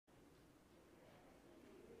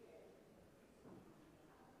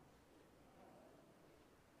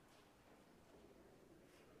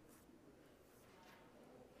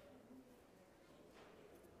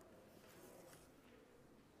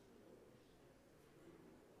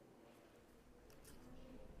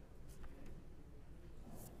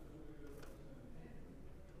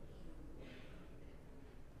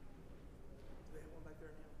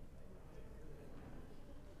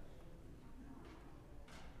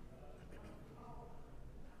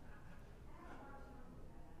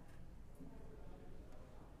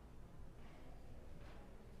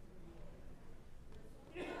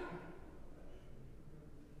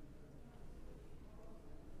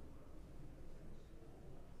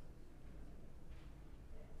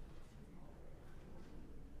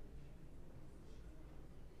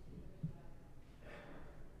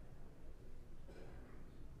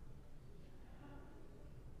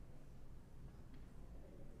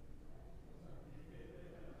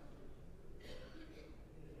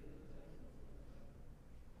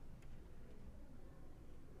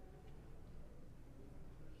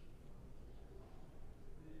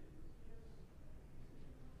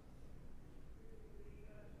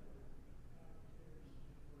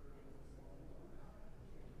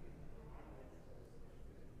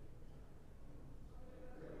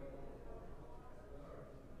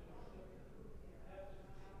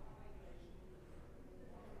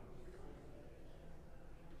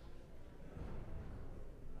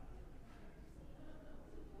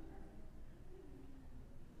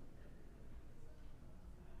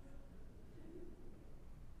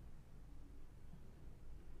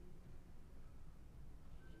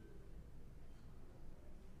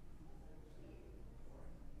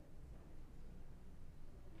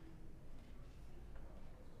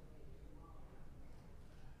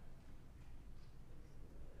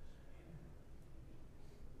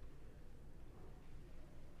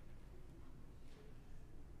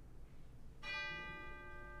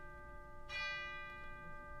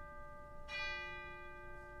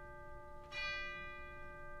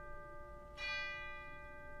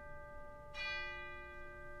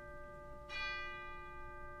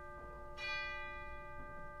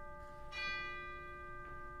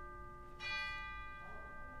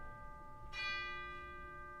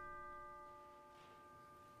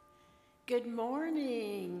Good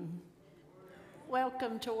morning.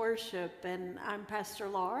 Welcome to worship, and I'm Pastor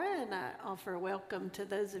Laura, and I offer a welcome to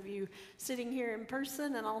those of you sitting here in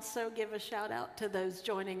person, and also give a shout out to those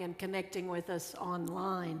joining and connecting with us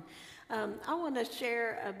online. I want to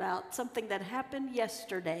share about something that happened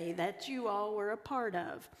yesterday that you all were a part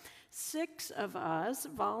of. 6 of us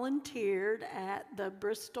volunteered at the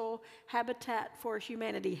Bristol Habitat for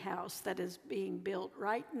Humanity house that is being built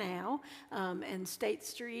right now, and State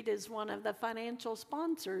Street is one of the financial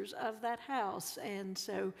sponsors of that house, and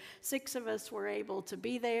so 6 of us were able to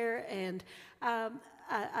be there, and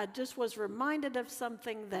I just was reminded of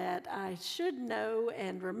something that I should know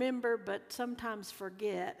and remember, but sometimes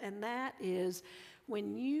forget, and that is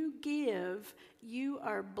when you give, you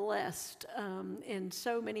are blessed in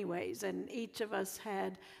so many ways. And each of us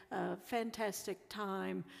had a fantastic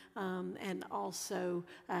time, and also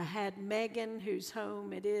had Megan, whose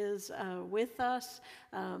home it is, with us.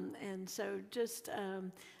 And so just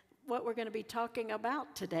what we're going to be talking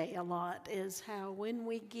about today a lot is how when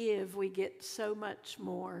we give, we get so much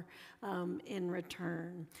more in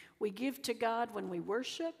return. We give to God when we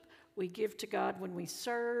worship. We give to God when we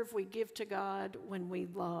serve. We give to God when we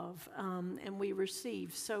love. And we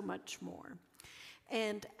receive so much more.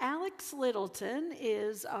 And Alex Littleton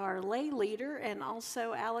is our lay leader, and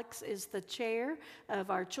also Alex is the chair of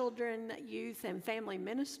our Children, Youth, and Family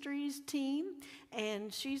Ministries team,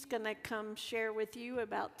 and she's going to come share with you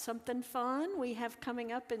about something fun we have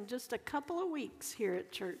coming up in just a couple of weeks here at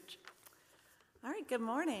church. All right, good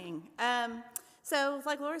morning. So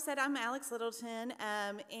like Laura said, I'm Alex Littleton,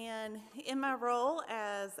 and in my role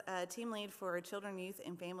as a team lead for a Children, Youth,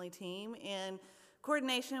 and Family team, in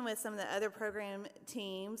coordination with some of the other program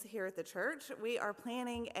teams here at the church, we are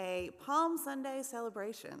planning a Palm Sunday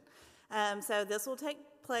celebration. So this will take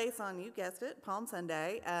place on, you guessed it, Palm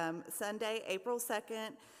Sunday, Sunday, April 2nd,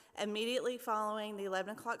 immediately following the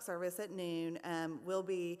 11 o'clock service at noon. We'll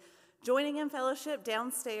be joining in fellowship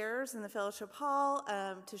downstairs in the fellowship hall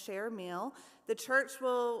to share a meal. The church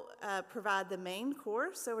will provide the main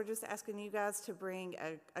course, so we're just asking you guys to bring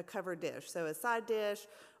a covered dish, so a side dish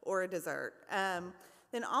or a dessert.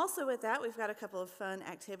 Then also with that, we've got a couple of fun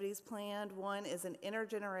activities planned. One is an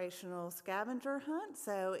intergenerational scavenger hunt,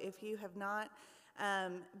 so if you have not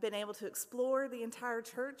been able to explore the entire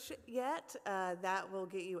church yet, that will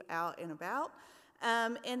get you out and about.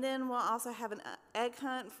 And then we'll also have an egg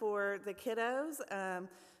hunt for the kiddos,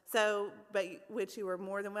 which you are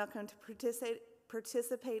more than welcome to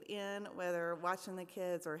participate in, whether watching the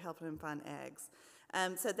kids or helping them find eggs.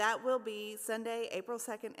 So that will be Sunday, April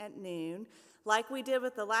 2nd at noon. Like we did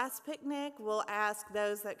with the last picnic, we'll ask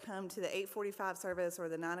those that come to the 8:45 service or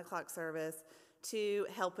the 9 o'clock service to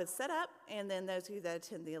help with setup, and then those of you that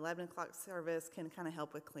attend the 11 o'clock service can kind of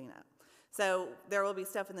help with cleanup. So there will be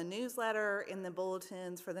stuff in the newsletter, in the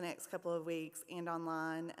bulletins for the next couple of weeks, and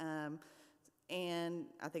online, and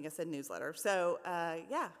I think I said newsletter. So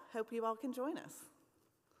hope you all can join us.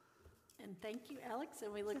 And thank you, Alex,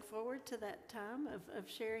 and we look forward to that time of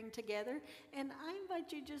sharing together. And I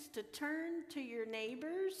invite you just to turn to your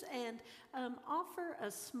neighbors and offer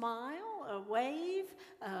a smile, a wave,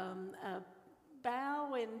 a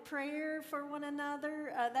bow in prayer for one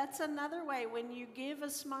another. That's another way. When you give a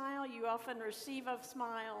smile, you often receive a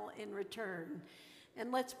smile in return.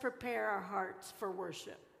 And let's prepare our hearts for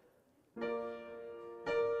worship.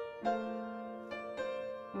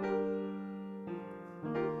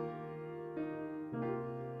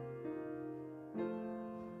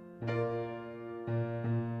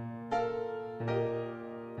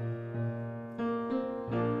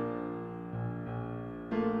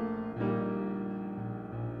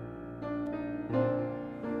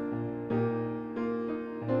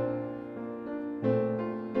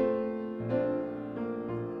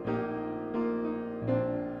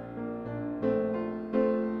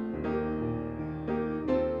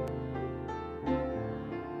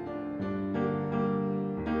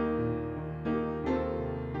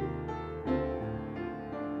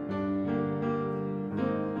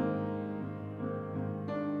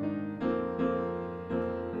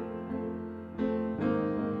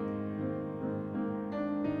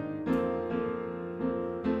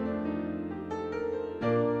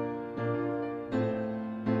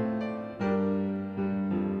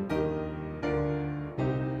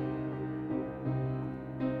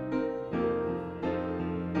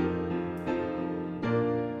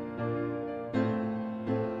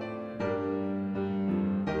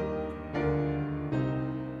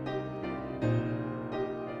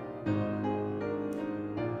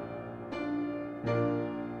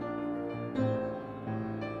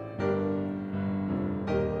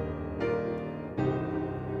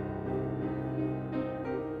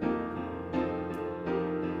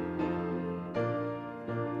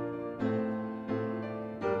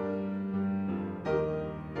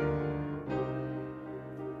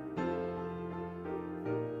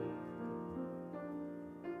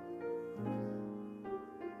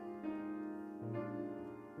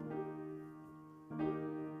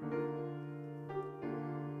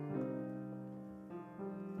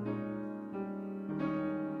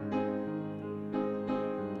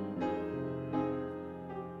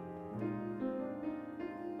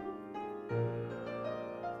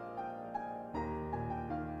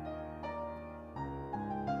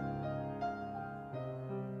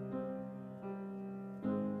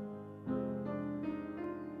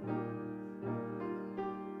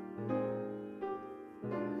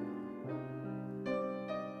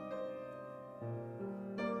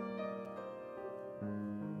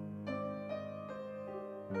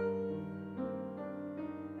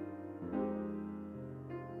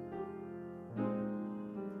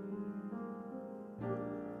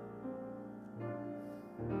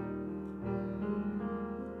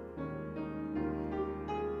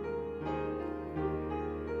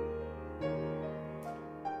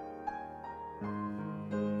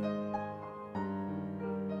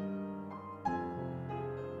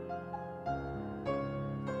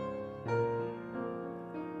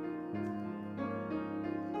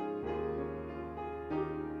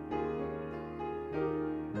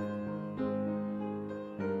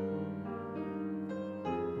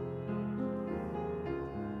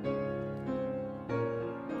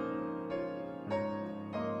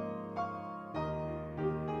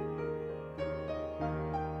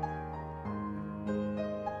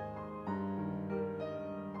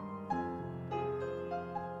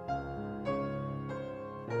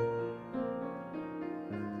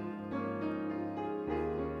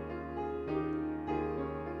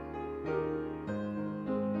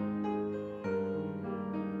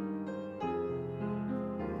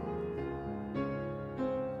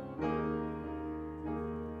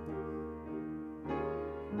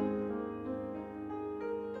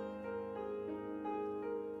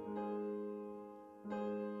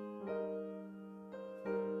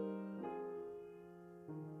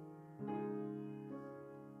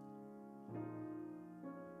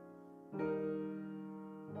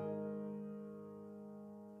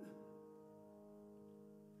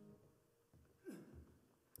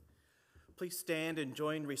 Please stand and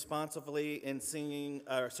join responsively in speaking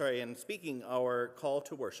our call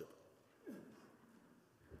to worship.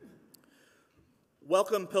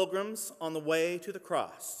 Welcome, pilgrims, on the way to the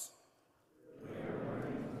cross.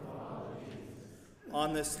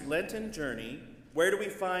 On this Lenten journey, where do we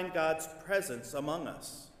find God's presence among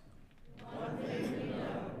us? One thing we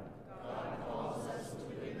know, God calls us to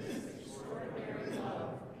witness extraordinary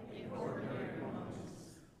love in ordinary moments.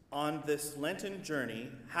 On this Lenten journey,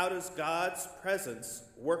 how does God's presence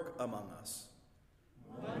work among us?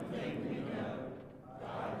 One thing we know,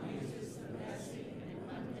 God uses the messy and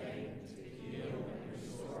mundane to heal and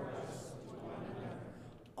restore us to one another.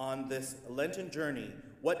 On this Lenten journey,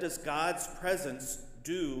 what does God's presence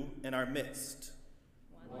do in our midst?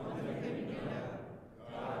 One thing we know,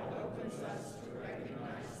 God opens us to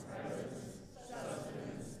recognize presence,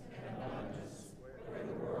 sustenance, and abundance where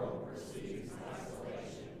the world perceives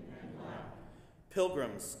isolation and lack.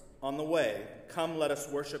 Pilgrims, on the way, come let us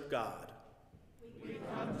worship God. We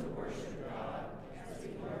come to worship God as we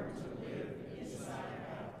learn to live inside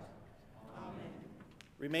out. Amen.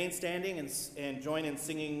 Remain standing and join in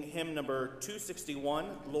singing hymn number 261,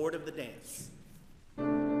 Lord of the Dance.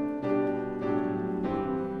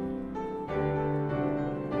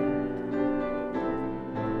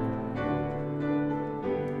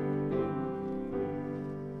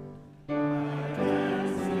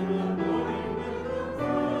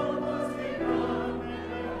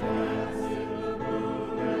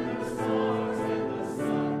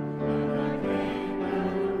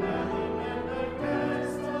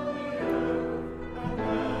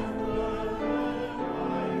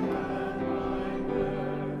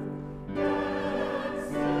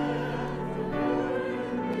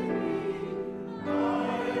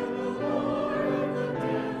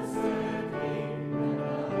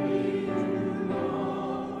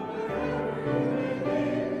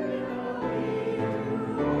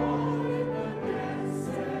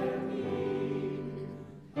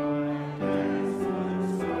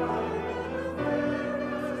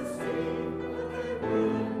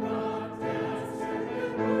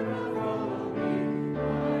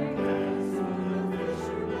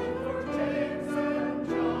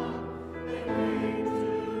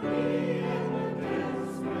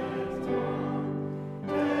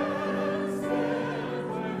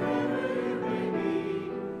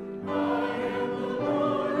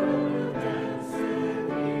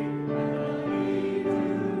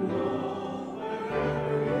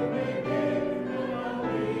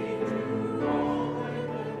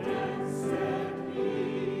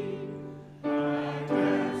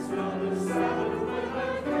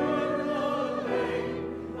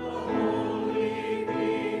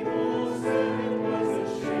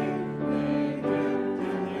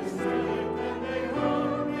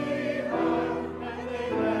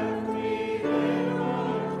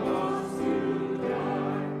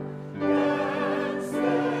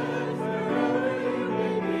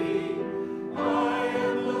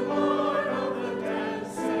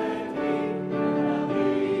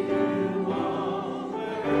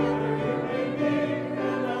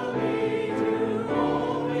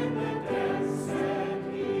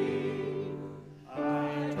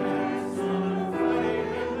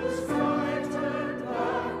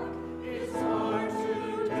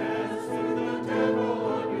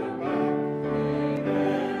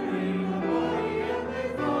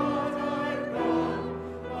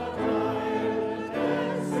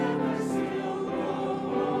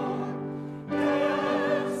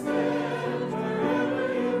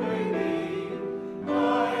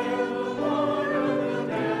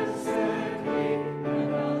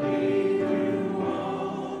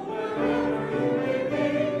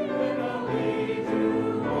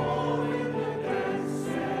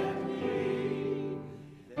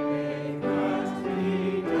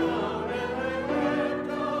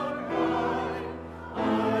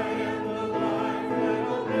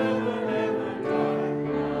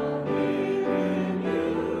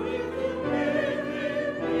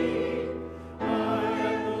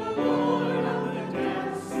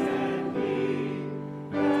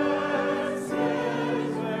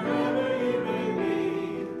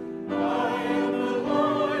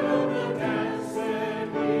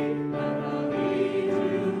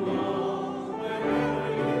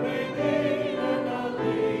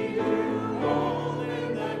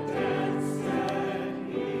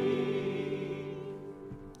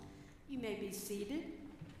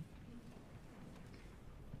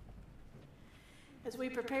 As we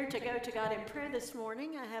prepare to go to God in prayer this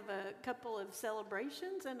morning, I have a couple of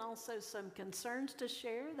celebrations and also some concerns to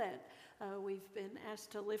share that we've been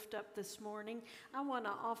asked to lift up this morning. I want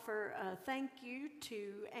to offer a thank you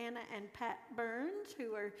to Anna and Pat Burns,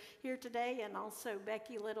 who are here today, and also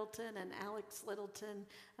Becky Littleton and Alex Littleton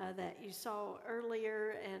that you saw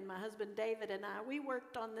earlier, and my husband David and I. We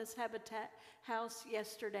worked on this Habitat house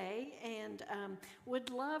yesterday, and would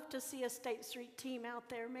love to see a State Street team out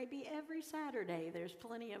there maybe every Saturday. There's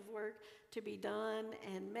plenty of work to be done,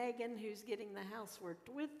 and Megan, who's getting the house worked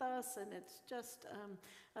with us, and it's just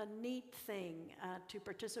a neat thing to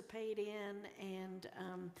participate in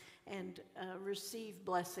and receive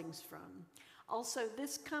blessings from. Also,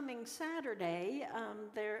 this coming Saturday,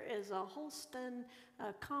 there is a Holston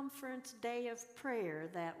Conference Day of Prayer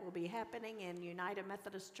that will be happening in United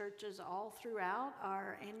Methodist churches all throughout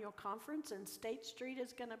our annual conference, and State Street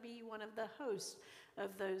is going to be one of the hosts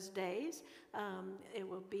of those days. It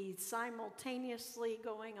will be simultaneously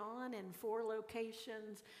going on in 4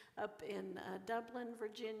 locations, up in Dublin,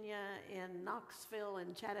 Virginia, in Knoxville,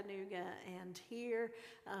 and Chattanooga, and here,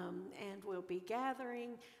 and we'll be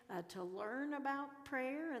gathering to learn about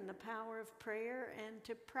prayer and the power of prayer and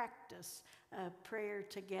to practice prayer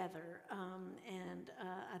together, and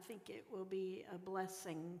I think it will be a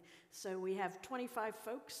blessing. So we have 25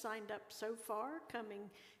 folks signed up so far coming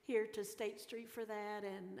here to State Street for that,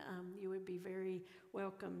 and you would be very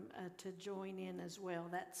welcome to join in as well.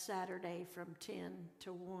 That's Saturday from 10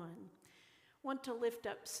 to 1. Want to lift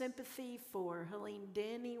up sympathy for Helene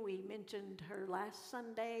Denny. We mentioned her last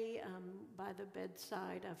Sunday by the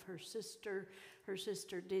bedside of her sister. Her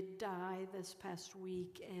sister did die this past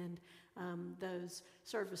week, and those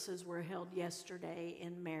services were held yesterday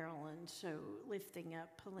in Maryland. So lifting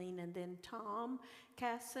up Helene. And then Tom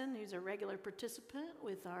Casson, who's a regular participant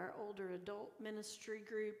with our older adult ministry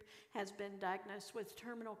group, has been diagnosed with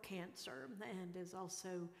terminal cancer and is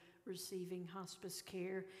also receiving hospice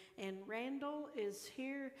care. And Randall is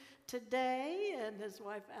here today, and his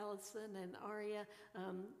wife Allison and Aria.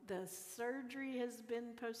 The surgery has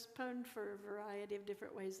been postponed for a variety of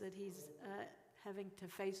different ways that he's having to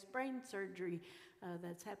face brain surgery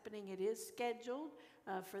that's happening. It is scheduled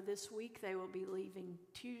for this week. They will be leaving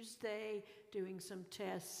Tuesday, doing some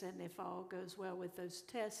tests, and if all goes well with those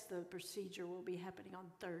tests, the procedure will be happening on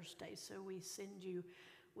Thursday. So we send you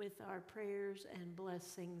with our prayers and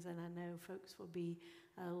blessings, and I know folks will be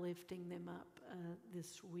lifting them up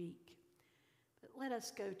this week. But let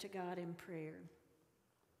us go to God in prayer.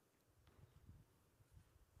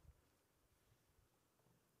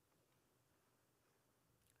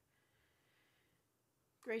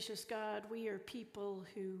 Gracious God, we are people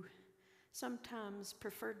who sometimes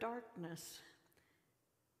prefer darkness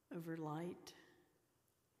over light.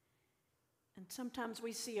 And sometimes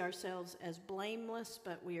we see ourselves as blameless,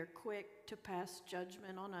 but we are quick to pass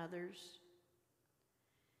judgment on others.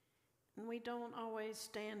 And we don't always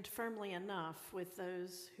stand firmly enough with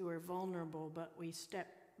those who are vulnerable, but we step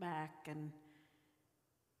back and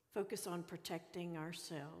focus on protecting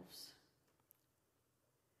ourselves.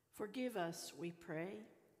 Forgive us, we pray.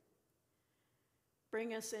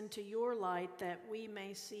 Bring us into your light that we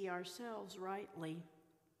may see ourselves rightly.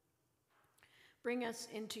 Bring us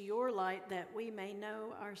into your light that we may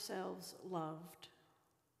know ourselves loved.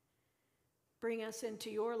 Bring us into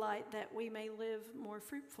your light that we may live more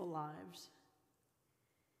fruitful lives.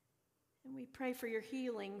 And we pray for your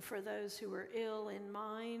healing for those who are ill in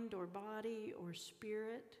mind or body or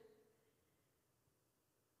spirit.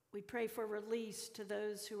 We pray for release to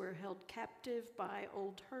those who are held captive by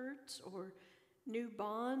old hurts or new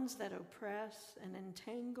bonds that oppress and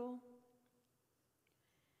entangle.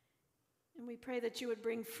 And we pray that you would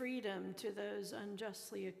bring freedom to those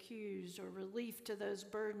unjustly accused, or relief to those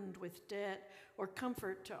burdened with debt, or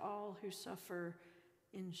comfort to all who suffer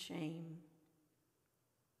in shame.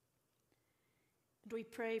 And we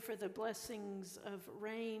pray for the blessings of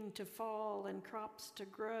rain to fall and crops to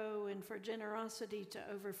grow, and for generosity to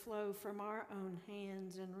overflow from our own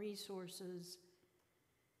hands and resources,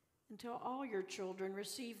 until all your children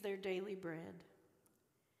receive their daily bread,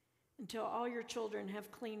 until all your children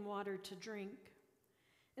have clean water to drink,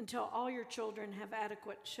 until all your children have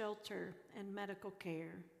adequate shelter and medical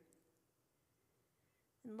care.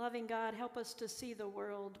 And loving God, help us to see the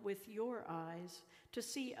world with your eyes, to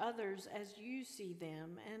see others as you see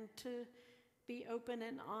them, and to be open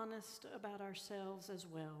and honest about ourselves as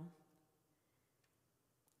well.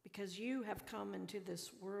 Because you have come into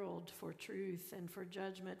this world for truth and for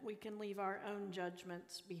judgment, we can leave our own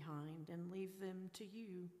judgments behind and leave them to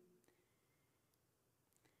you.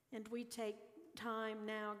 And we take time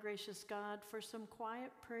now, gracious God, for some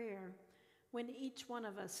quiet prayer when each one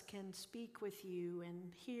of us can speak with you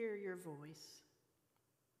and hear your voice.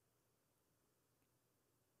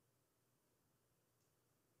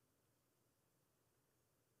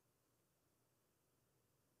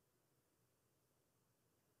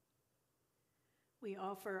 We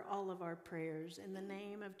offer all of our prayers in the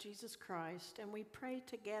name of Jesus Christ, and we pray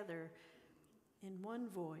together in one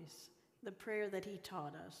voice the prayer that he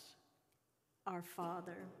taught us. Our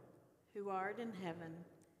Father, who art in heaven,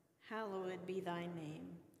 hallowed be thy name.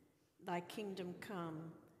 Thy kingdom come,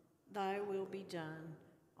 thy will be done,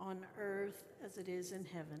 on earth as it is in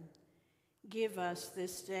heaven. Give us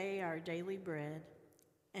this day our daily bread,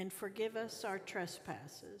 and forgive us our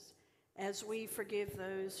trespasses, as we forgive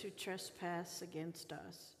those who trespass against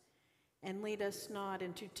us. And lead us not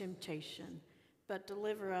into temptation, but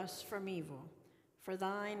deliver us from evil. For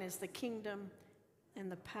thine is the kingdom,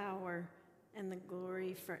 and the power, and the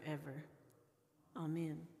glory forever.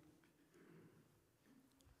 Amen.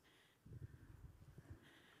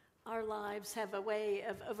 Our lives have a way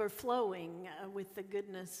of overflowing with the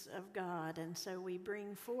goodness of God, and so we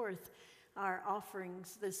bring forth our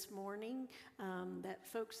offerings this morning that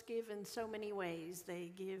folks give in so many ways.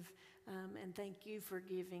 They give, and thank you for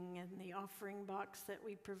giving in the offering box that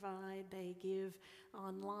we provide. They give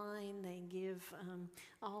online. They give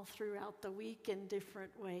all throughout the week in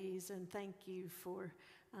different ways, and thank you for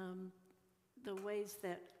the ways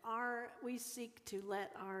that we seek to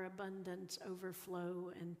let our abundance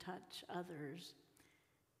overflow and touch others.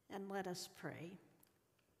 And let us pray.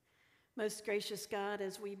 Most gracious God,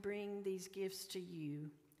 as we bring these gifts to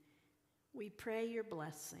you, we pray your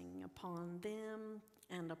blessing upon them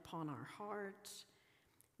and upon our hearts,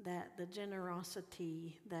 that the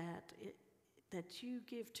generosity that you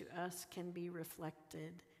give to us can be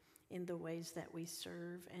reflected in the ways that we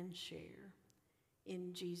serve and share.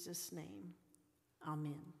 In Jesus' name,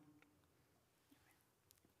 amen.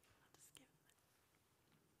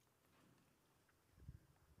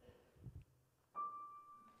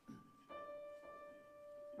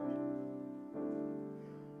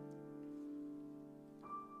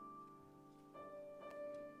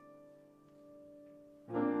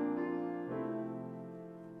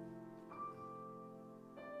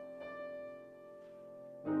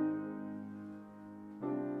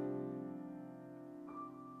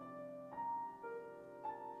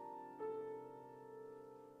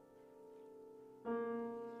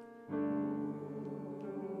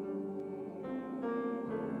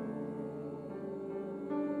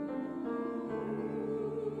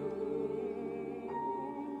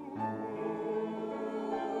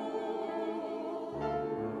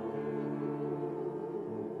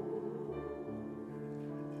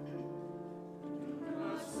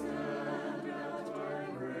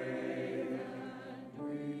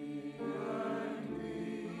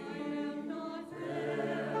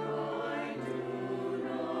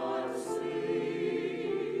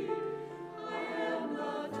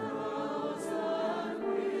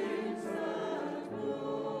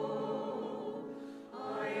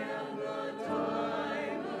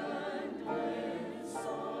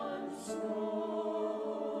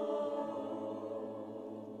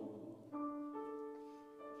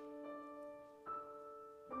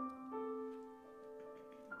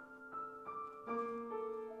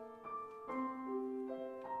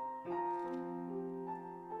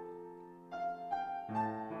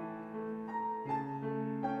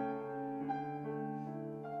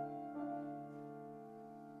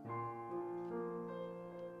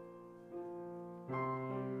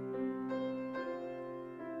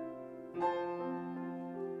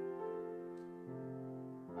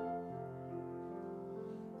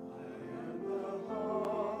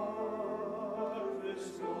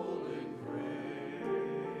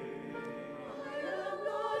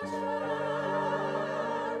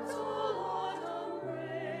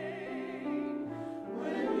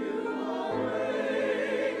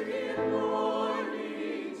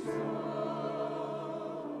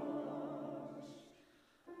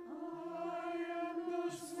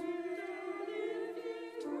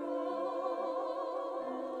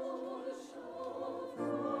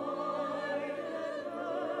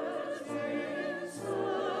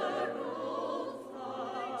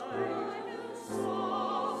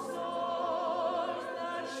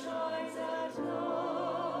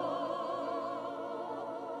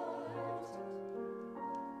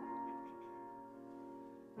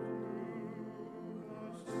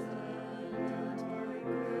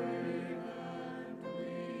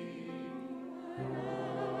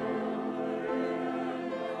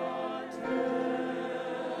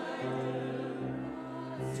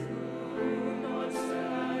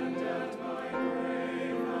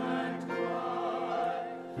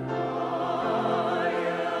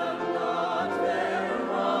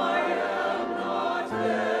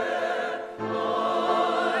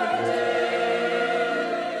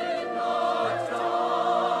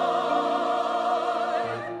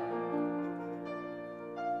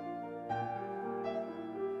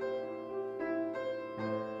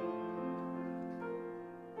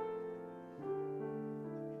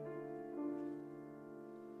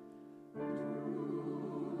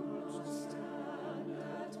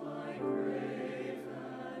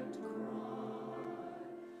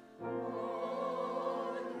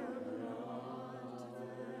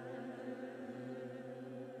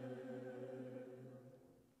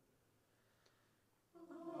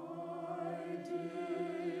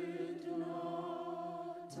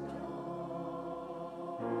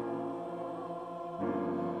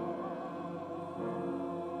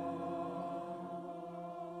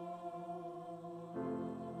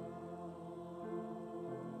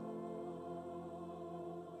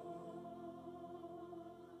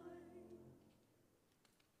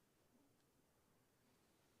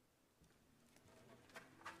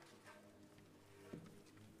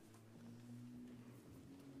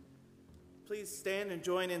 please stand and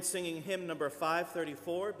join in singing hymn number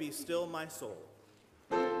 534, Be Still My Soul.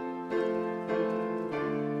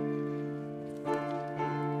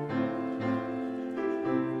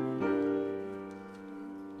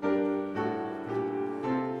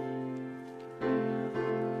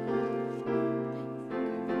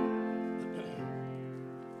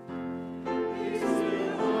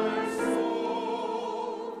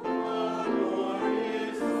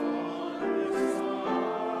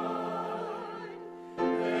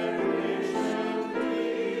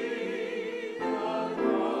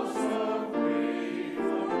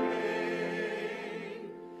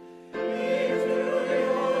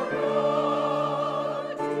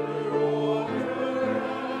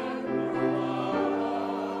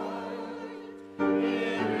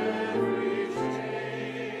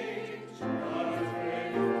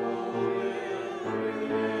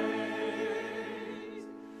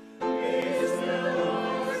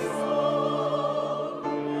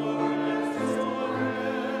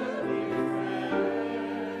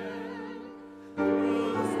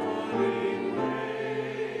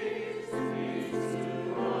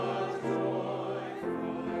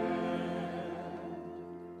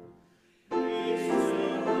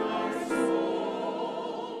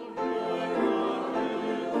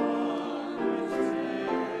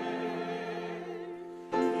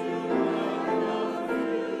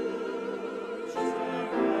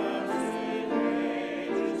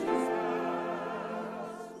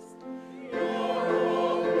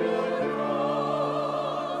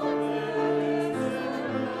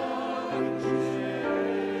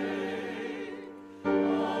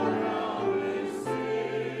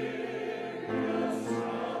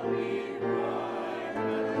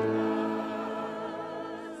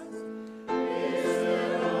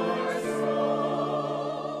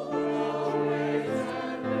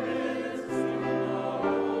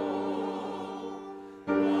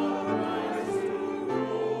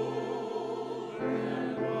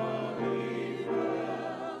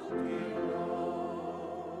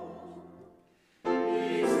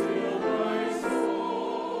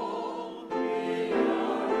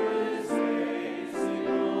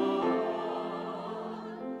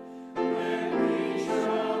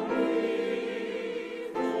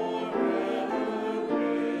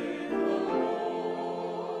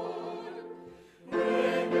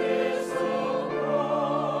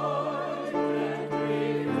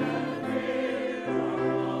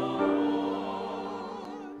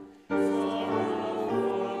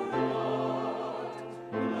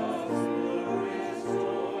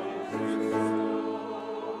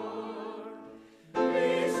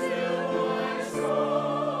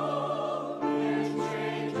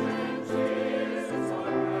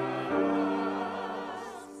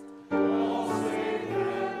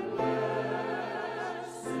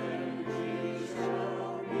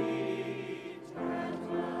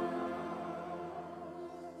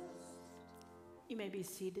 You may be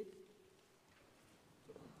seated.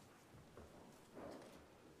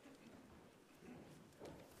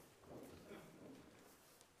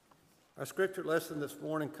 Our scripture lesson this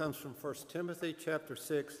morning comes from 1 Timothy chapter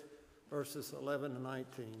 6, verses 11 and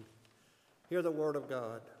 19. Hear the word of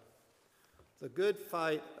God. The good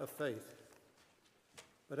fight of faith.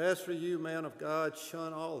 But as for you, man of God,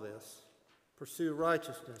 shun all this. Pursue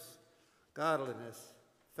righteousness, godliness,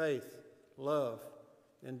 faith, love,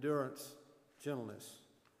 endurance, gentleness.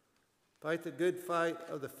 Fight the good fight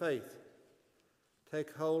of the faith.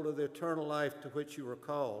 Take hold of the eternal life to which you were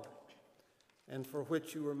called, and for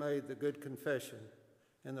which you were made the good confession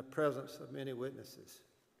in the presence of many witnesses.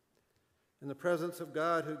 In the presence of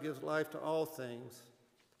God, who gives life to all things,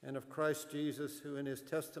 and of Christ Jesus, who in his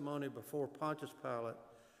testimony before Pontius Pilate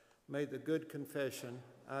made the good confession,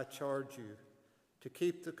 I charge you to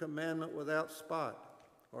keep the commandment without spot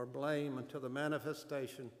or blame until the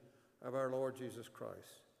manifestation of our Lord Jesus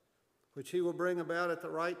Christ, which he will bring about at the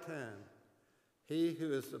right time. He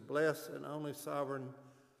who is the blessed and only sovereign,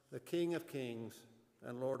 the King of kings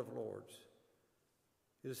and Lord of lords.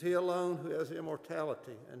 It is he alone who has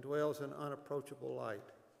immortality and dwells in unapproachable light,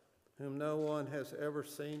 whom no one has ever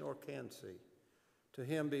seen or can see. To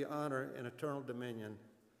him be honor and eternal dominion.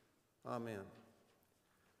 Amen.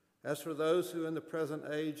 As for those who in the present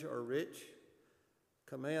age are rich,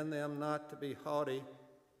 command them not to be haughty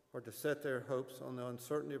or to set their hopes on the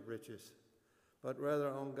uncertainty of riches, but rather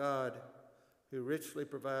on God, who richly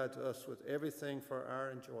provides us with everything for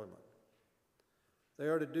our enjoyment. They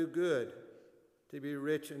are to do good, to be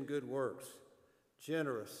rich in good works,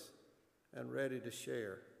 generous and ready to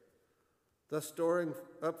share, thus storing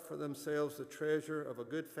up for themselves the treasure of a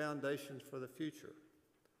good foundation for the future,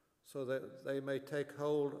 so that they may take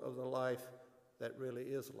hold of the life that really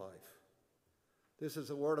is life. This is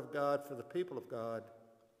the word of God for the people of God.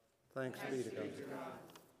 Thanks be to God.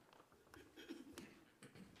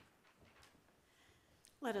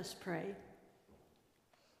 Let us pray.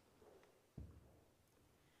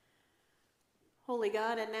 Holy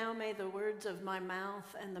God, and now may the words of my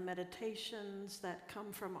mouth and the meditations that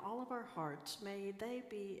come from all of our hearts, may they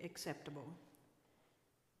be acceptable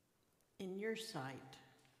in your sight.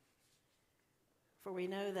 For we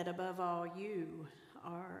know that above all, you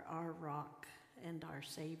are our rock and our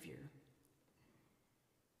Savior.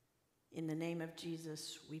 In the name of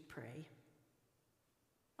Jesus, we pray.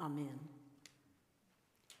 Amen.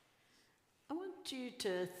 I want you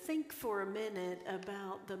to think for a minute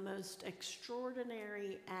about the most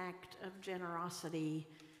extraordinary act of generosity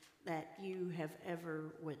that you have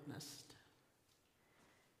ever witnessed.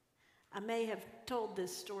 I may have told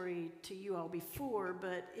this story to you all before,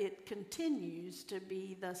 but it continues to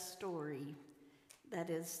be the story that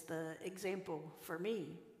is the example for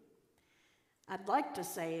me. I'd like to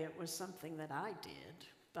say it was something that I did,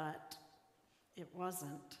 but it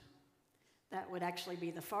wasn't. That would actually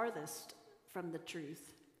be the farthest from the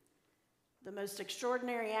truth. The most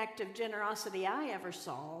extraordinary act of generosity I ever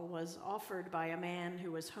saw was offered by a man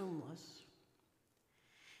who was homeless.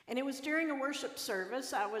 And it was during a worship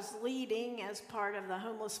service I was leading as part of the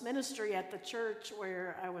homeless ministry at the church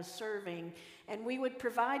where I was serving, and we would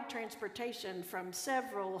provide transportation from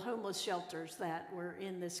several homeless shelters that were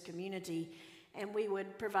in this community, and we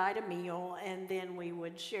would provide a meal, and then we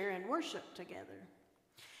would share and worship together.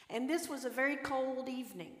 And this was a very cold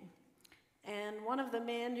evening. And one of the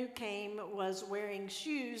men who came was wearing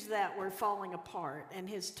shoes that were falling apart, and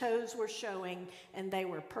his toes were showing, and they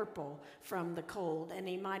were purple from the cold, and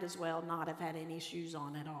he might as well not have had any shoes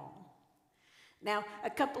on at all. Now, a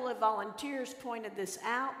couple of volunteers pointed this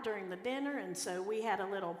out during the dinner, and so we had a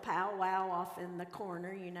little powwow off in the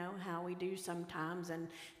corner, you know how we do sometimes, and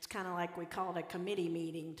it's kind of like we called a committee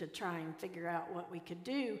meeting to try and figure out what we could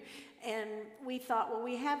do. And we thought, well,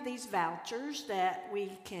 we have these vouchers that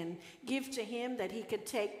we can give to him that he could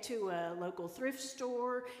take to a local thrift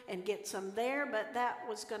store and get some there, but that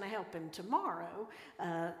was going to help him tomorrow,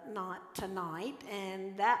 not tonight,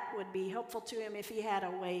 and that would be helpful to him if he had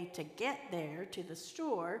a way to get there to the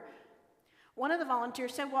store. One of the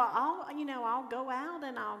volunteers said, well, I'll go out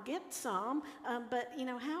and I'll get some, but,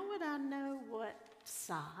 how would I know what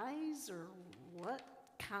size or what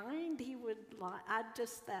kind he would like?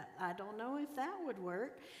 I don't know if that would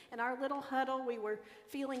work. In our little huddle, we were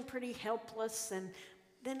feeling pretty helpless, and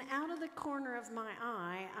then out of the corner of my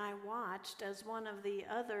eye, I watched as one of the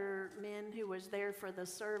other men who was there for the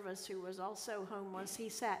service, who was also homeless, he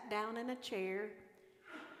sat down in a chair,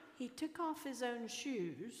 he took off his own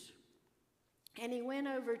shoes, and he went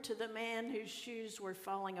over to the man whose shoes were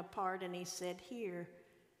falling apart, and he said, "Here,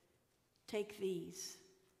 take these.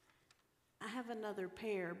 I have another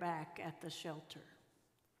pair back at the shelter."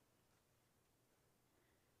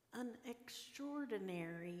 An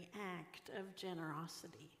extraordinary act of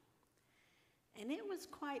generosity. And it was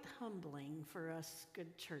quite humbling for us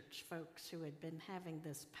good church folks who had been having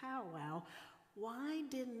this powwow. Why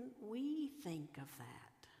didn't we think of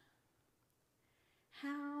that?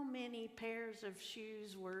 How many pairs of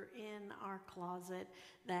shoes were in our closet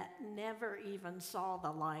that never even saw the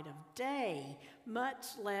light of day,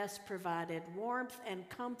 much less provided warmth and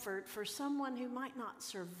comfort for someone who might not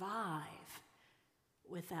survive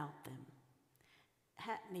without them?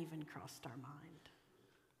 Hadn't even crossed our mind.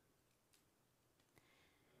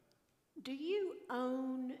 Do you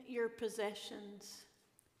own your possessions,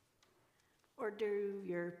 or do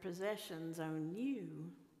your possessions own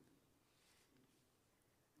you?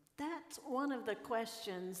 That's one of the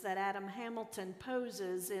questions that Adam Hamilton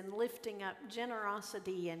poses in lifting up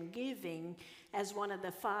generosity and giving as one of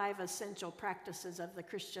the 5 essential practices of the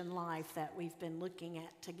Christian life that we've been looking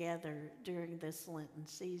at together during this Lenten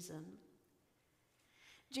season.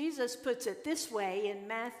 Jesus puts it this way in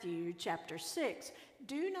Matthew chapter 6,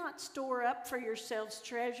 "Do not store up for yourselves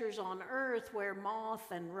treasures on earth where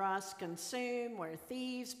moth and rust consume, where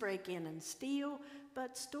thieves break in and steal,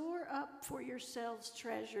 but store up for yourselves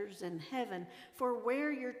treasures in heaven, for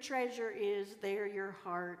where your treasure is, there your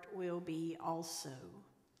heart will be also."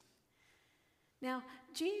 Now,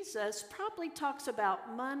 Jesus probably talks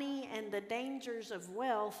about money and the dangers of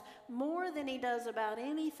wealth more than he does about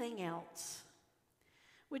anything else.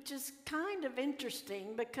 which is kind of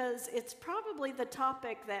interesting because it's probably the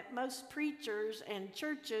topic that most preachers and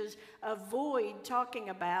churches avoid talking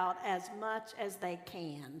about as much as they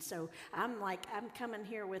can. So I'm coming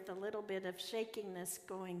here with a little bit of shakiness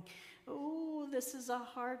going, oh, this is a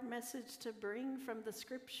hard message to bring from the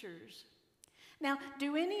scriptures. Now,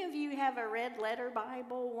 do any of you have a red letter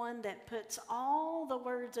Bible, one that puts all the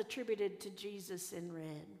words attributed to Jesus in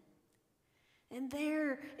red? And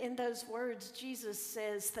there, in those words, Jesus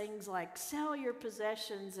says things like, sell your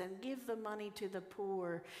possessions and give the money to the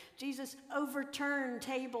poor. Jesus overturned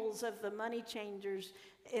tables of the money changers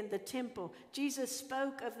in the temple. Jesus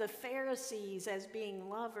spoke of the Pharisees as being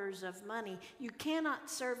lovers of money. You cannot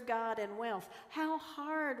serve God and wealth. How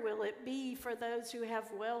hard will it be for those who have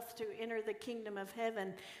wealth to enter the kingdom of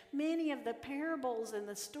heaven? Many of the parables and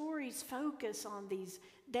the stories focus on these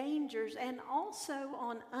dangers and also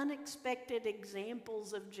on unexpected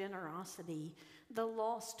examples of generosity, the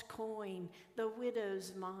lost coin, the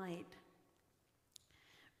widow's mite.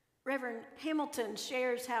 Reverend Hamilton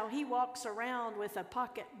shares how he walks around with a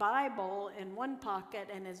pocket Bible in one pocket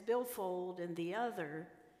and his billfold in the other.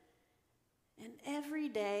 And every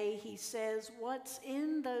day he says what's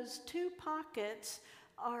in those two pockets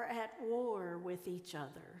are at war with each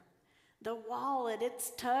other. The wallet,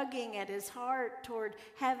 it's tugging at his heart toward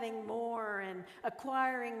having more and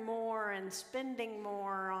acquiring more and spending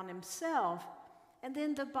more on himself. And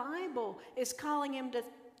then the Bible is calling him to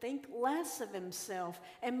think less of himself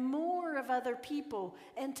and more of other people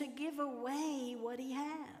and to give away what he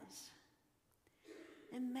has.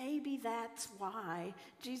 And maybe that's why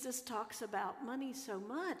Jesus talks about money so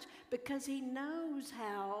much, because he knows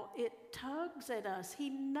how it tugs at us. He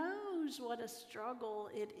knows what a struggle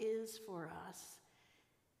it is for us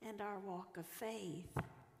and our walk of faith.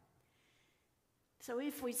 So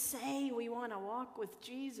if we say we want to walk with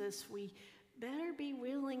Jesus, we better be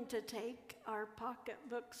willing to take our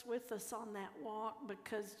pocketbooks with us on that walk,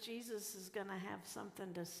 because Jesus is going to have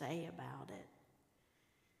something to say about it.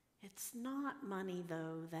 It's not money,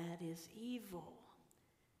 though, that is evil.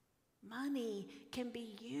 Money can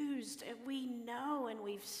be used, and we know and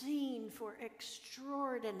we've seen, for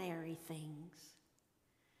extraordinary things.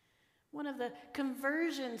 One of the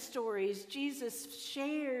conversion stories Jesus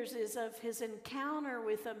shares is of his encounter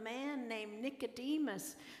with a man named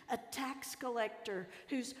Nicodemus, a tax collector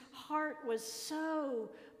whose heart was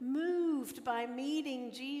so moved by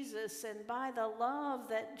meeting Jesus and by the love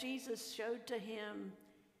that Jesus showed to him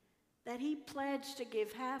that he pledged to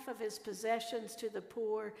give half of his possessions to the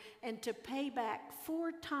poor and to pay back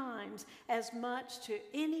 4 times as much to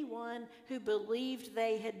anyone who believed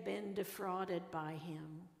they had been defrauded by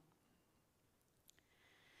him.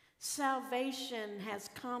 Salvation has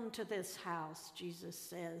come to this house, Jesus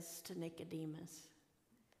says to Nicodemus.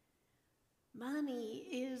 Money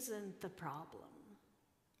isn't the problem.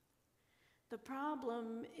 The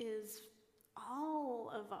problem is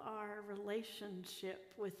all of our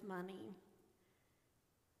relationship with money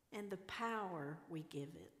and the power we give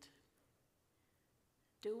it.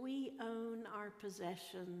 Do we own our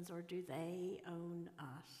possessions, or do they own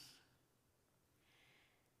us?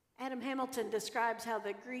 Adam Hamilton describes how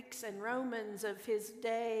the Greeks and Romans of his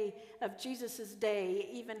day, of Jesus' day,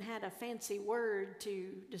 even had a fancy word to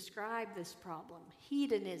describe this problem: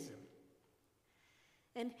 hedonism.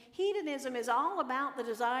 And hedonism is all about the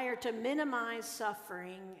desire to minimize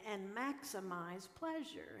suffering and maximize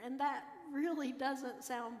pleasure. And that really doesn't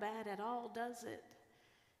sound bad at all, does it? It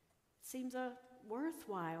seems a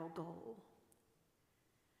worthwhile goal.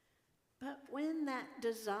 But when that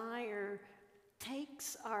desire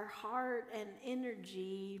takes our heart and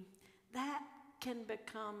energy, that can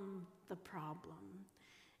become the problem.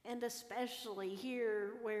 And especially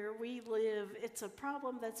here where we live, it's a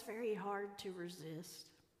problem that's very hard to resist.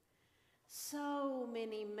 So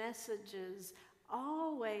many messages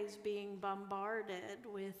always being bombarded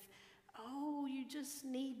with, oh, you just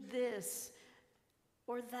need this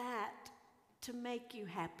or that to make you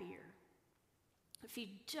happier. If you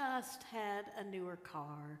just had a newer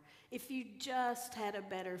car, if you just had a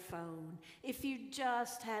better phone, if you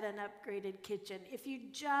just had an upgraded kitchen, if you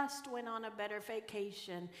just went on a better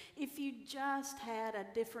vacation, if you just had a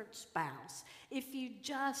different spouse, if you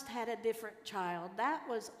just had a different child, that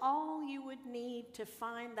was all you would need to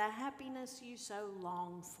find the happiness you so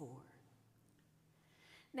long for.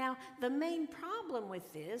 Now, the main problem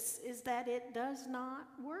with this is that it does not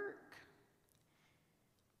work.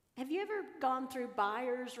 Have you ever gone through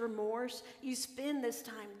buyer's remorse? You spend this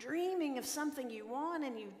time dreaming of something you want,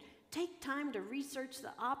 and you take time to research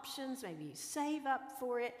the options. Maybe you save up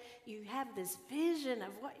for it. You have this vision of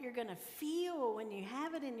what you're going to feel when you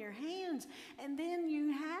have it in your hands. And then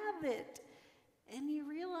you and you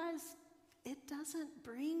realize it doesn't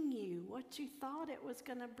bring you what you thought it was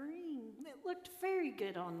going to bring. It looked very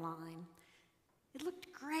good online. It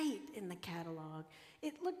looked great in the catalog.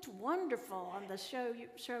 It looked wonderful on the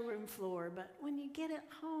showroom floor, but when you get it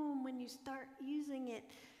home, when you start using it,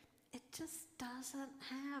 it just doesn't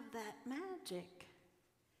have that magic.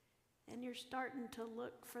 And you're starting to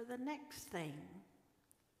look for the next thing.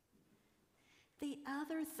 The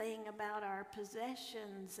other thing about our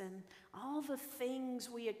possessions and all the things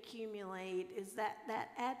we accumulate is that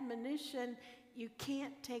admonition, you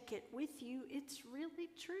can't take it with you, it's really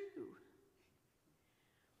true.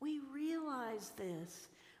 We realize this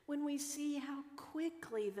when we see how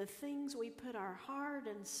quickly the things we put our heart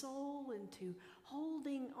and soul into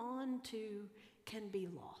holding on to can be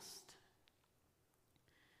lost.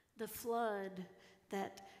 The flood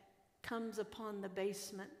that comes upon the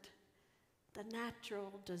basement, the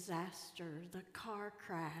natural disaster, the car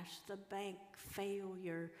crash, the bank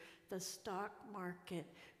failure, the stock market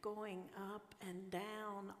going up and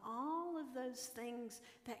down, all of those things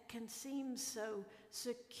that can seem so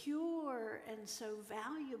secure and so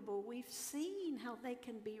valuable, we've seen how they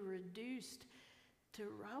can be reduced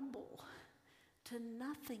to rubble, to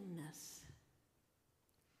nothingness.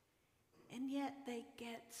 And yet they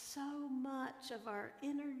get so much of our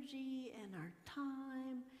energy and our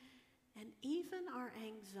time and even our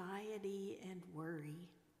anxiety and worry.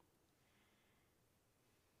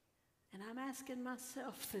 And I'm asking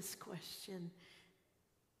myself this question: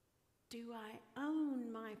 do I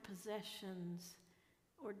own my possessions,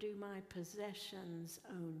 or do my possessions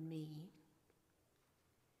own me?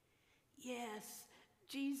 Yes,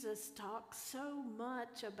 Jesus talks so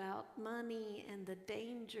much about money and the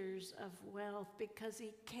dangers of wealth because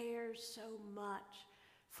he cares so much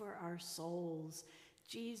for our souls.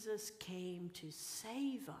 Jesus came to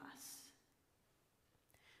save us.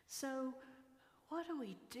 So, what do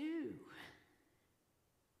we do?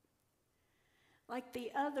 Like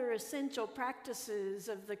the other essential practices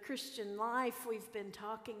of the Christian life we've been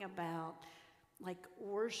talking about, like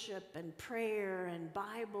worship and prayer and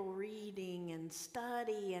Bible reading and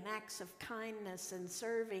study and acts of kindness and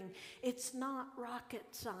serving, it's not rocket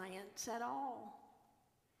science at all.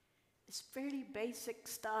 It's fairly basic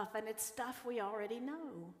stuff, and it's stuff we already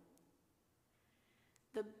know.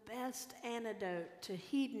 The best antidote to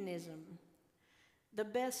hedonism, the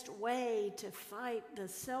best way to fight the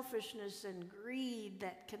selfishness and greed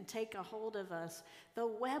that can take a hold of us, the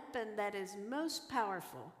weapon that is most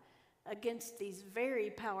powerful against these very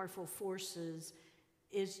powerful forces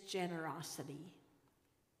is generosity.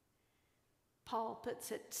 Paul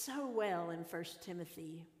puts it so well in 1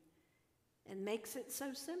 Timothy and makes it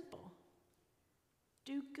so simple.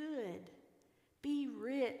 Do good, be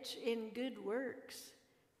rich in good works,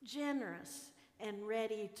 generous and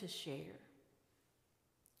ready to share.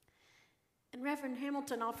 And Reverend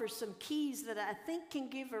Hamilton offers some keys that I think can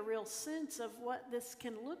give a real sense of what this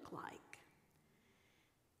can look like.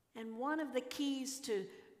 And one of the keys to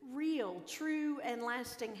real, true, and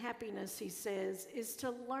lasting happiness, he says, is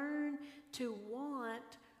to learn to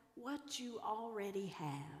want what you already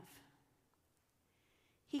have.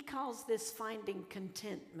 He calls this finding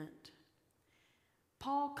contentment.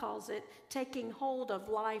 Paul calls it taking hold of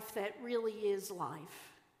life that really is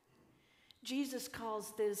life. Jesus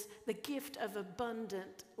calls this the gift of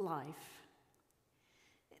abundant life.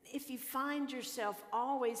 If you find yourself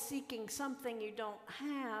always seeking something you don't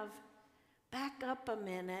have, back up a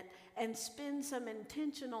minute and spend some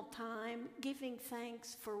intentional time giving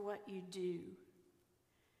thanks for what you do.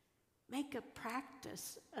 Make a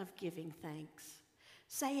practice of giving thanks.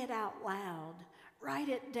 Say it out loud. Write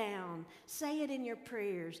it down. Say it in your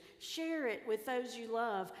prayers. Share it with those you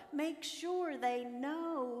love. Make sure they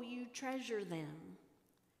know you treasure them.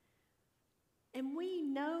 And we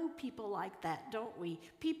know people like that, don't we?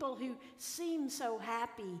 People who seem so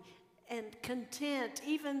happy and content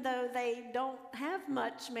even though they don't have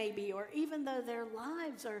much maybe, or even though their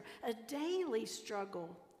lives are a daily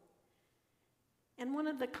struggle. And one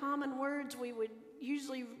of the common words we would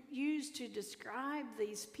usually use to describe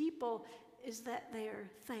these people is that they are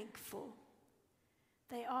thankful.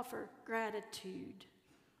 They offer gratitude.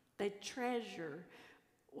 They treasure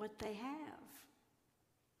what they have.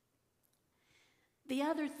 The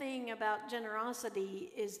other thing about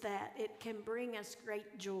generosity is that it can bring us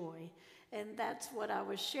great joy. And that's what I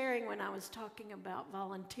was sharing when I was talking about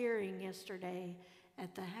volunteering yesterday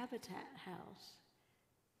at the Habitat House.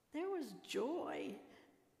 There was joy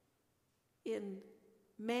in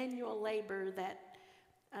manual labor that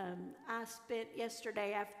I spent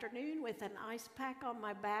yesterday afternoon with an ice pack on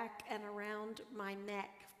my back and around my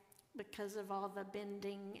neck, because of all the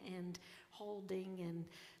bending and holding and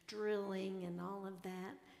drilling and all of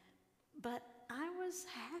that. But I was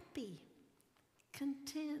happy,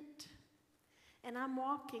 content, and I'm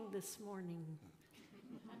walking this morning.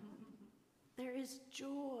 There is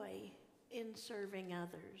joy in serving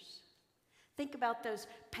others. Think about those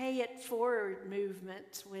pay it forward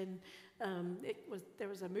movements when there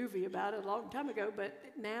was a movie about it a long time ago, but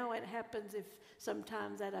now it happens if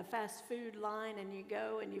sometimes at a fast food line and you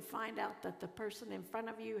go and you find out that the person in front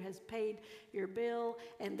of you has paid your bill,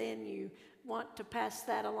 and then you want to pass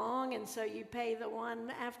that along, and so you pay the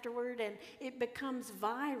one afterward, and it becomes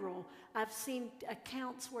viral. I've seen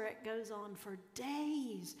accounts where it goes on for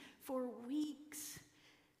days, for weeks.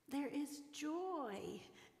 There is joy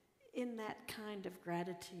in that kind of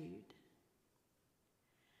gratitude.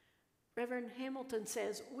 Reverend Hamilton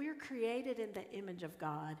says, we're created in the image of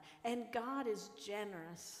God, and God is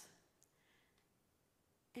generous.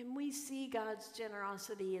 And we see God's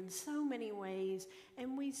generosity in so many ways,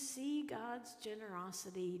 and we see God's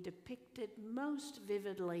generosity depicted most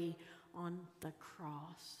vividly on the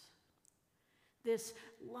cross. This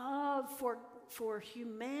love for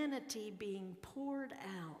humanity being poured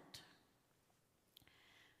out.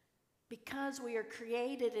 Because we are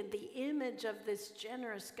created in the image of this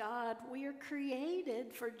generous God, we are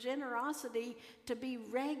created for generosity to be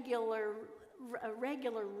a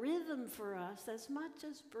regular rhythm for us as much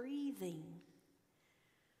as breathing.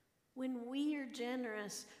 When we are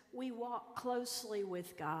generous, we walk closely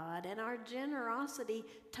with God, and our generosity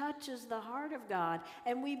touches the heart of God,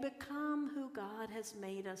 and we become who God has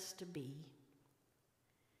made us to be.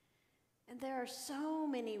 And there are so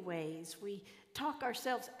many ways we talk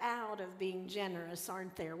ourselves out of being generous,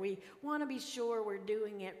 aren't there? We want to be sure we're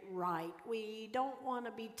doing it right. We don't want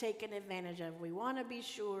to be taken advantage of. We want to be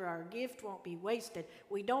sure our gift won't be wasted.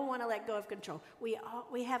 We don't want to let go of control.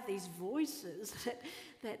 We have these voices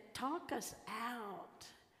that talk us out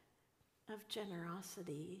of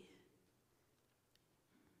generosity.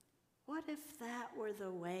 What if that were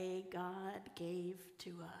the way God gave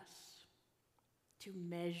to us to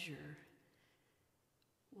measure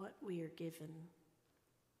what we are given?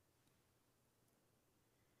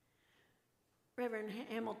 Reverend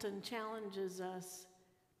Hamilton challenges us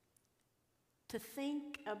to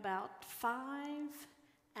think about 5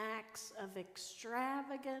 acts of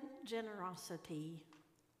extravagant generosity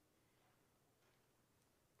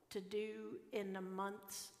to do in a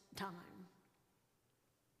month's time.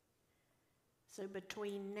 So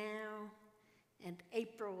between now and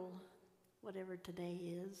April, whatever today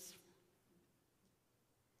is,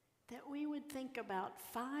 that we would think about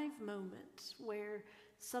 5 moments where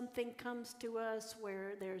something comes to us,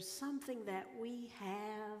 where there's something that we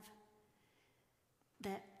have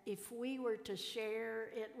that if we were to share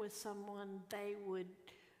it with someone, they would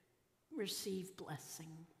receive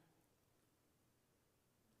blessing.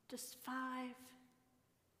 Just 5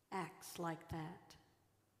 acts like that.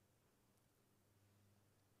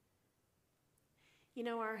 You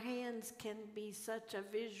know, our hands can be such a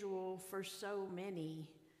visual for so many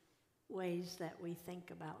ways that we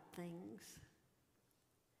think about things.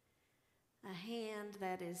 A hand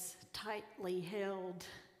that is tightly held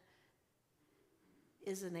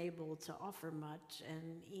isn't able to offer much,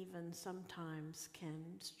 and even sometimes can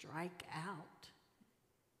strike out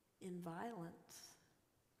in violence.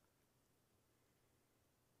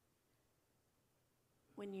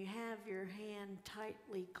 When you have your hand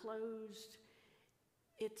tightly closed,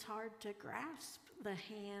 it's hard to grasp the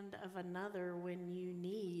hand of another when you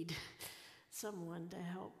need someone to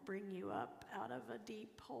help bring you up out of a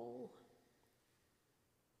deep hole.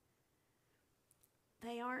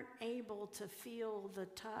 They aren't able to feel the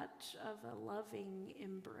touch of a loving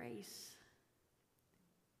embrace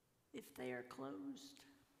if they are closed.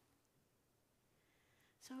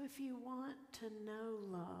 So if you want to know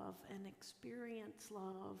love and experience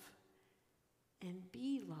love and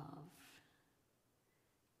be love,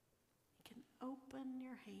 open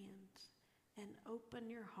your hands and open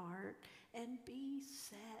your heart and be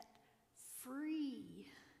set free.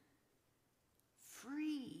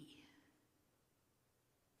 Free.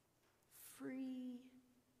 Free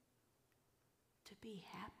to be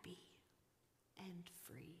happy and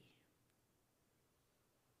free.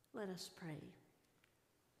 Let us pray.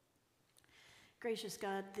 Gracious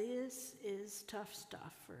God, this is tough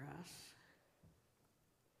stuff for us.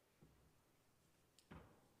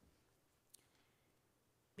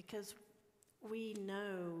 Because we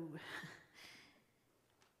know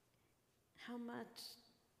how much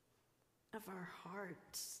of our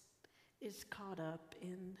hearts is caught up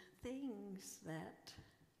in things that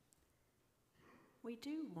we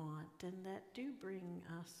do want and that do bring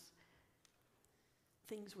us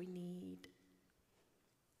things we need.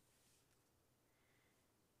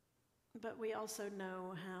 But we also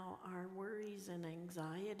know how our worries and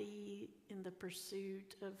anxiety in the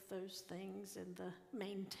pursuit of those things and the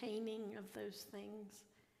maintaining of those things,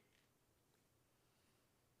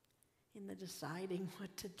 in the deciding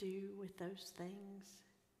what to do with those things,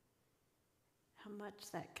 how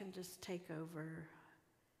much that can just take over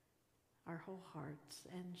our whole hearts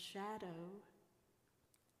and shadow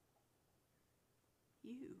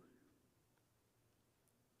you.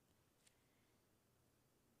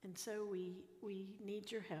 And so we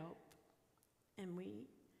need your help, and we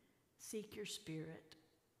seek your Spirit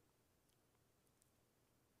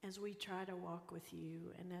as we try to walk with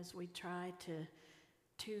you and as we try to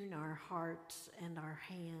tune our hearts and our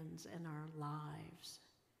hands and our lives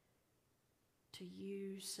to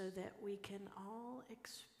you so that we can all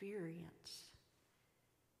experience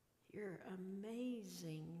your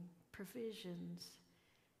amazing provisions,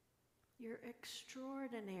 your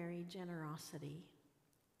extraordinary generosity,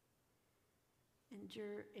 and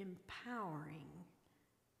your empowering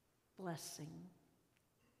blessing.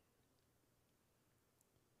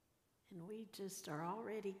 And we just are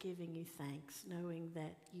already giving you thanks, knowing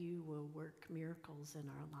that you will work miracles in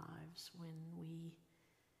our lives when we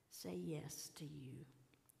say yes to you.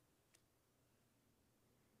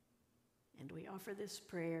 And we offer this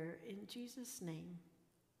prayer in Jesus' name,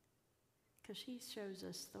 because he shows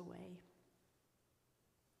us the way.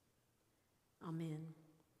 Amen.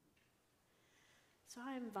 So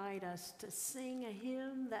I invite us to sing a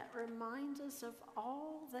hymn that reminds us of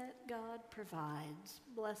all that God provides,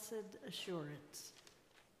 Blessed Assurance.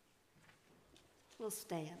 We'll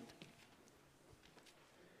stand.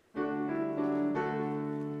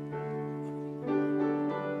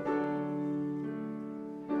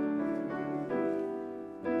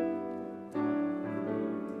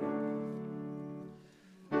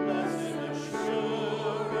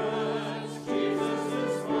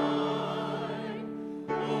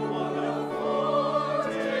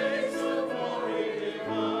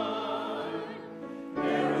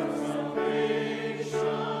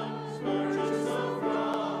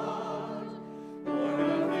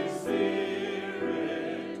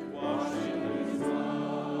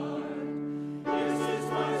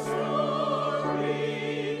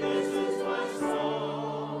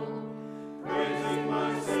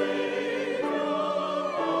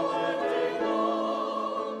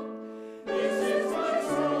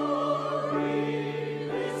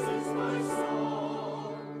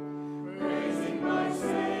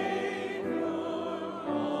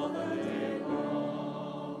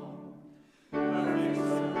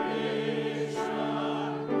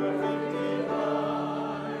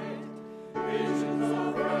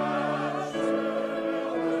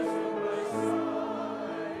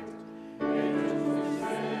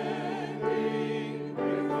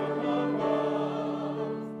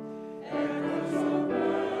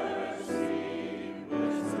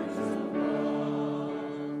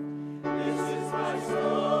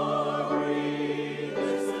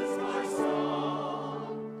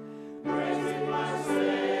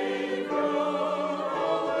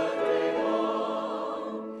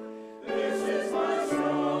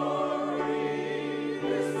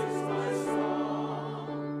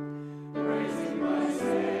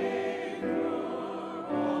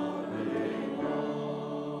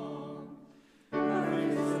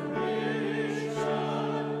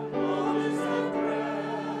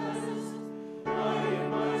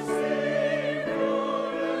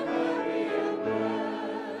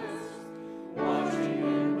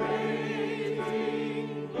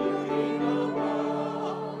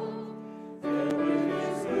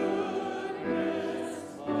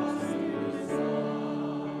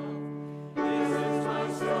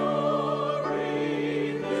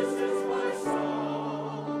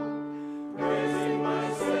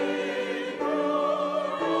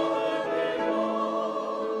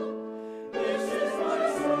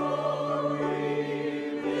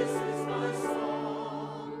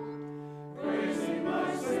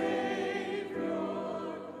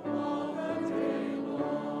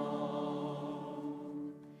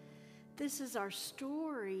 This is our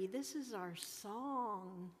story. This is our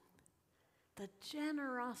song. The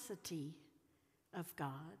generosity of God.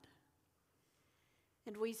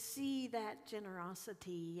 And we see that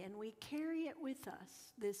generosity and we carry it with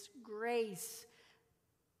us, this grace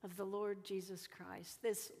of the Lord Jesus Christ,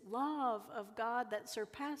 this love of God that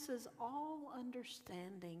surpasses all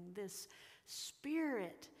understanding, this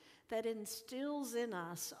Spirit that instills in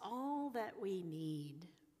us all that we need.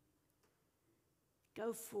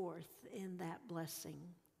 Go forth in that blessing.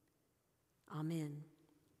 Amen.